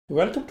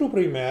Welcome to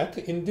PreMath.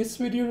 In this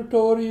video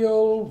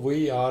tutorial,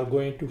 we are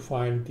going to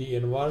find the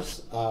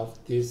inverse of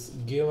this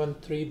given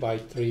 3 by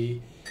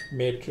 3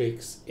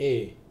 matrix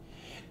A.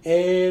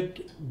 And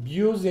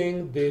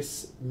using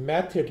this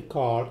method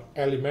called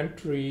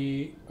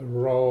elementary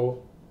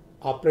row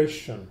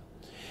operation.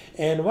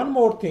 And one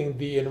more thing,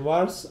 the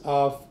inverse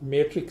of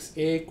matrix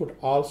A could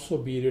also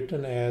be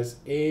written as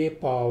A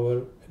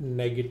power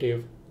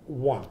negative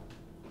 1.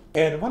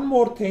 And one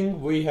more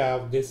thing, we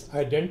have this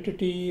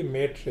identity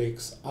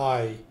matrix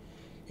I.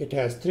 It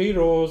has 3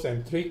 rows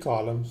and 3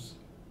 columns.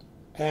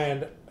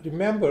 And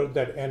remember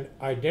that an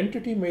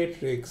identity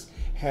matrix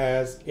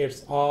has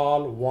its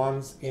all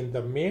ones in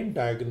the main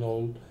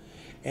diagonal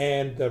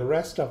and the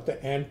rest of the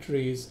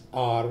entries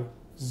are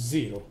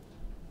 0.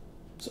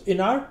 So in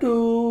order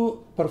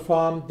to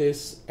perform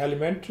this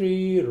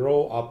elementary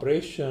row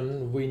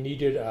operation, we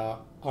needed an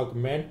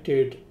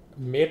augmented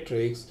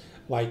matrix.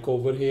 Like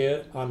over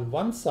here on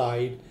one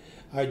side,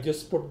 I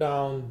just put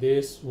down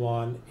this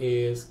one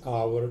is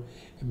our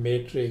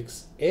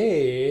matrix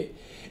A,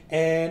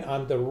 and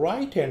on the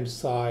right hand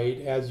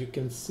side, as you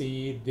can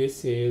see,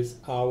 this is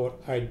our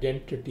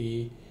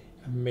identity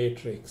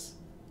matrix.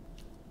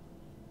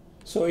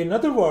 So in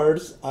other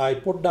words, I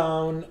put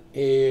down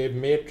a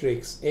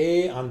matrix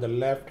A on the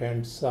left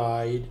hand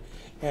side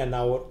and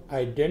our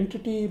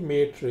identity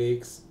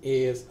matrix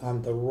is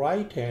on the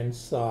right hand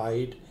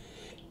side.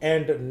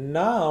 And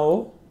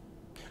now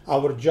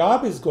our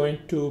job is going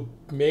to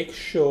make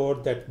sure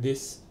that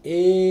this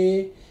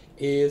A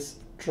is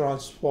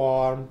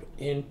transformed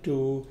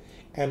into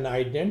an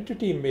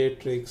identity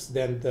matrix.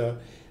 Then the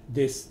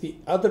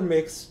other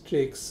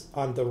matrix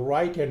on the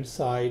right hand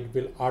side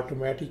will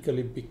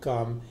automatically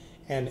become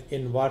an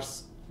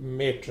inverse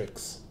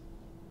matrix.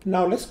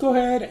 Now let's go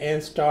ahead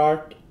and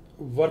start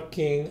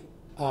working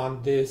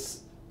on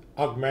this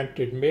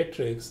augmented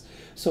matrix.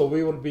 So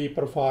we will be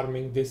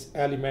performing this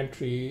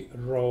elementary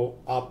row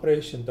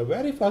operation. The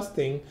very first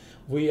thing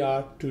we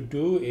are to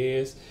do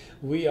is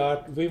we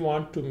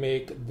want to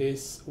make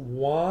this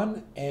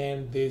 1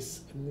 and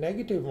this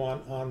negative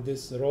 1 on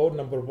this row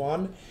number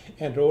 1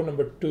 and row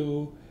number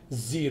 2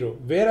 0.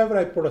 Wherever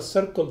I put a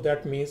circle,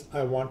 that means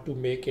I want to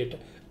make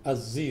it a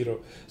 0.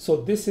 So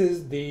this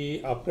is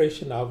the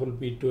operation I will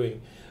be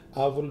doing.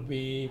 I will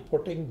be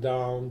putting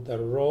down the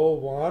row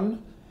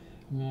 1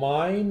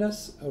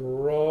 minus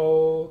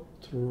row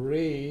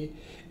 3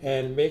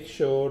 and make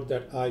sure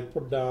that I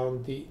put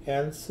down the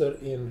answer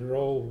in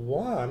row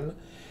 1.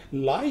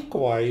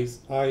 Likewise,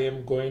 I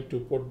am going to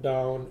put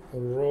down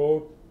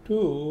row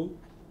 2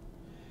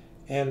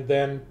 and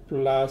then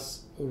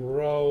plus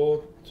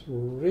row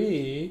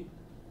 3,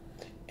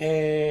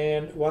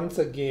 and once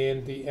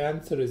again the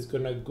answer is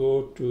going to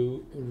go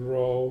to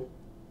row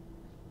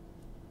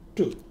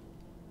 2.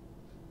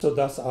 So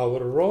thus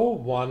our row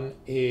 1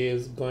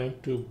 is going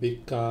to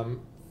become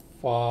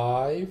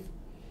 5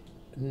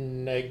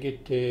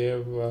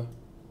 negative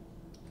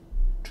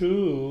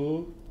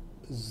 2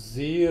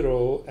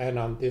 0, and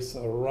on this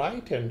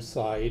right hand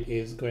side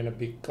is going to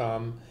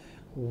become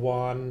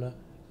 1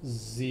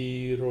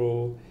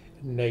 0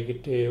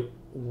 negative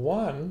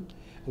 1.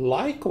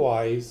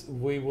 Likewise,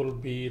 we will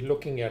be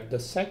looking at the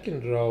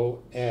second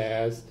row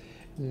as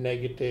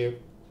negative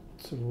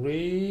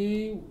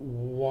 3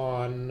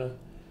 1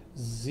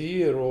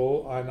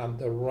 0, and on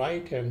the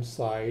right hand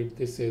side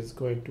this is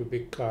going to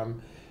become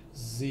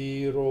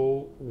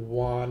 0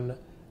 1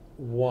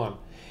 1,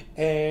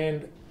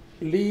 and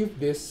leave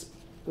this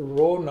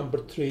row number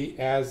 3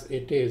 as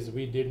it is.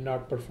 We did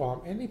not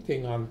perform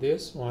anything on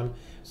this one,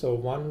 so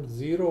 1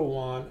 0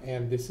 1,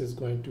 and this is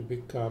going to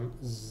become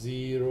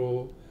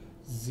 0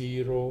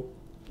 0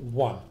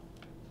 1.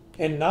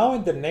 And now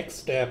in the next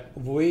step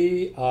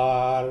we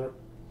are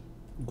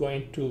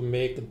going to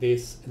make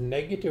this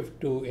negative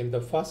 2 in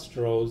the first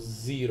row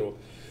 0.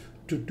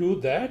 To do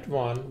that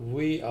one,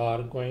 we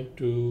are going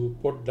to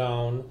put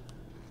down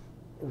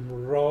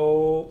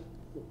row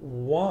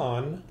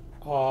 1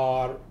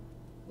 or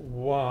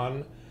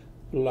 1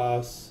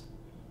 plus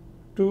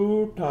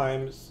 2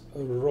 times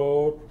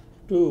row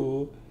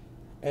 2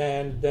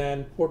 and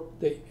then put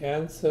the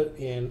answer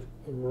in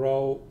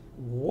row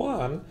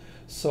 1.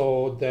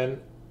 So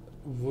then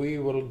we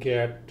will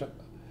get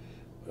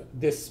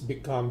this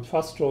become,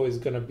 first row is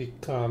going to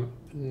become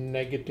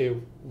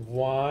negative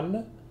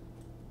 1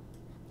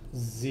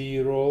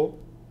 0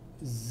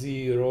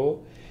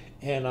 0,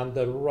 and on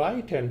the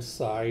right hand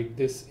side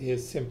this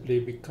is simply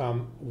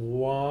become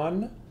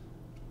 1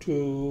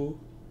 2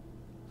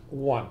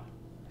 1,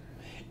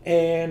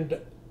 and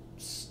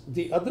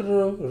the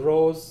other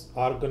rows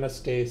are going to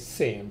stay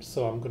same.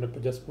 So I'm going to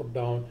just put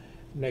down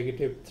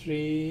negative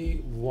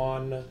 3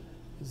 1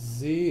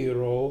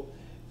 0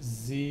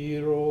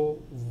 0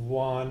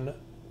 1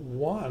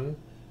 1,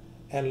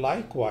 and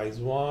likewise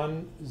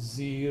 1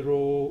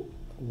 0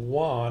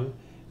 1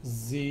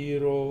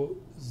 0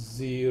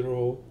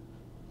 0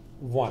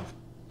 1.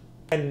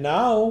 And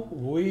now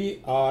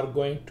we are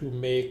going to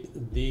make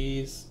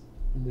these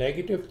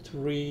negative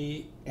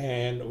 3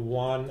 and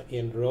 1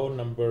 in row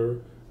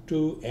number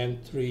 2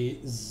 and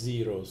 3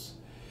 zeros.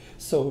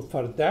 So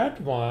for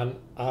that one,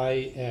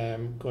 I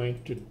am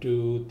going to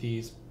do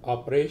these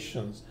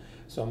operations.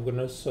 So I'm going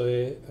to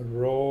say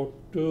row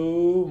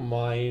 2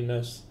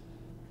 minus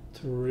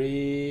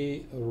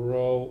 3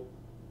 row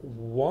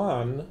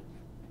 1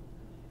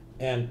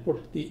 and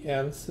put the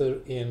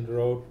answer in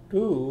row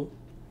 2.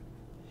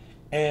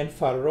 And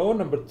for row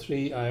number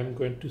 3, I am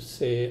going to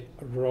say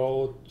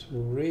row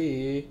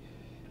 3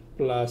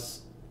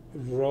 plus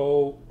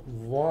row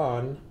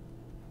 1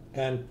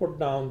 and put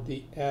down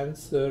the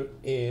answer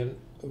in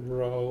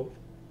row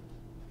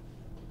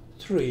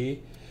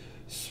 3.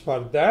 For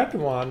that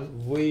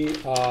one, we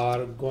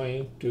are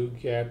going to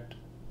get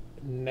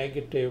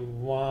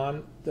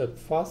 -1. The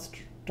first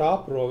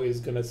top row is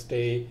going to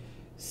stay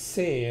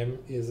same,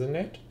 isn't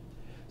it?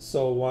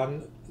 So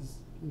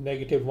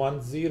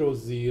 -1 0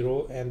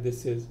 0, and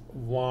this is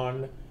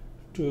 1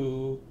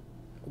 2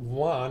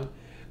 1.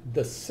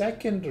 The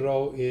second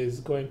row is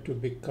going to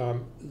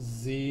become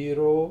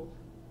 0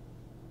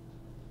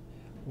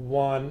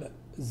 1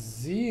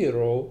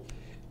 0,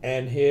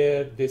 and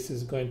here this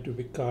is going to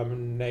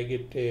become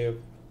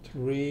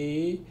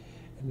 -3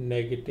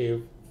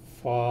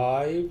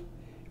 -5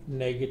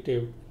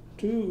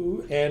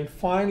 -2, and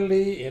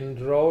finally in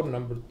row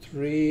number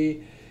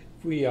 3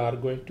 we are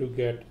going to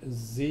get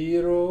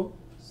 0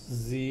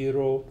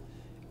 0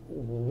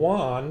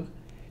 1,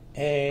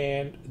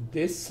 and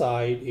this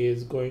side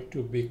is going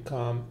to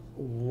become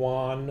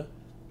 1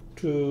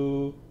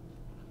 2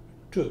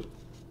 2.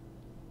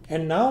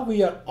 And now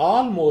we are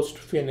almost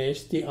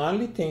finished. The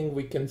only thing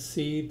we can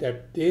see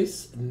that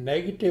this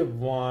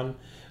 -1,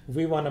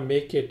 we want to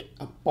make it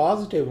a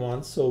positive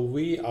one, so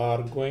we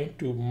are going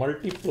to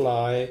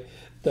multiply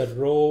the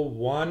row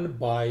 1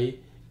 by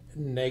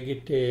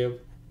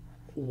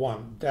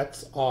 -1.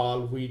 That's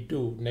all we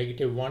do.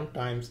 -1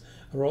 times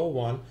row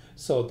 1,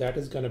 so that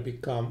is going to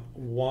become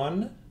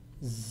 1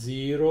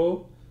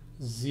 0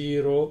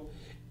 0,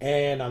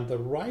 and on the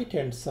right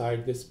hand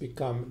side this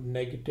become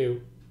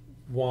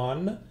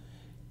 -1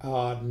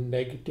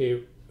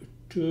 -2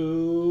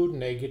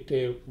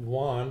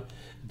 -1.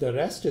 The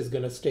rest is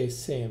going to stay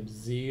same.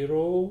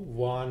 0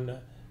 1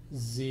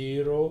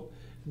 0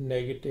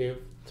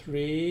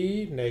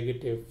 -3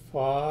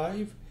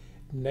 -5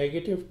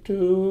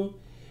 -2,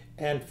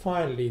 and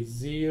finally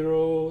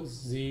 0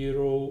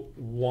 0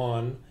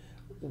 1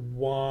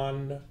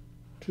 1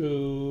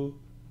 2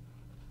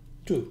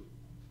 2.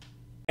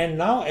 And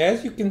now,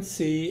 as you can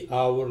see,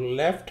 our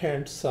left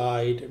hand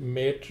side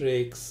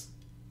matrix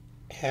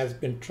has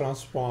been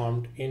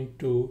transformed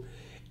into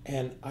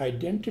an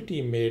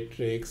identity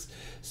matrix.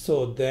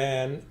 So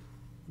then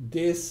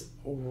this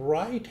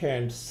right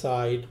hand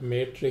side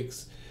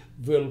matrix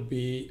will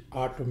be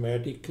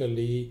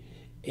automatically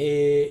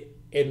A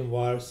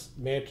inverse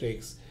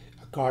matrix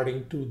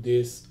according to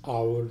this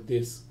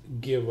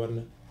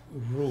given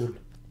rule.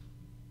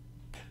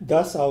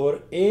 Thus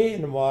our A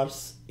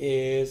inverse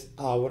is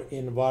our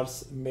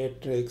inverse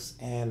matrix,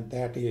 and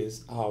that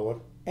is our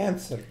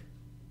answer.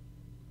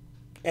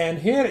 And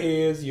here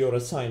is your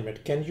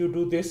assignment. Can you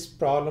do this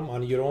problem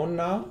on your own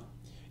now?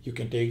 You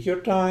can take your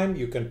time,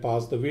 you can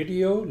pause the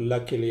video.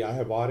 Luckily, I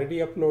have already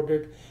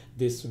uploaded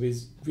this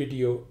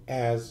video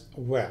as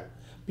well.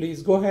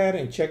 Please go ahead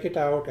and check it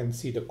out and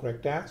see the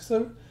correct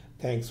answer.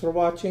 Thanks for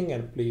watching,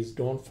 and please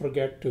don't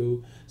forget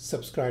to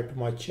subscribe to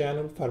my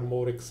channel for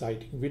more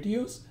exciting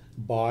videos.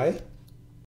 Bye.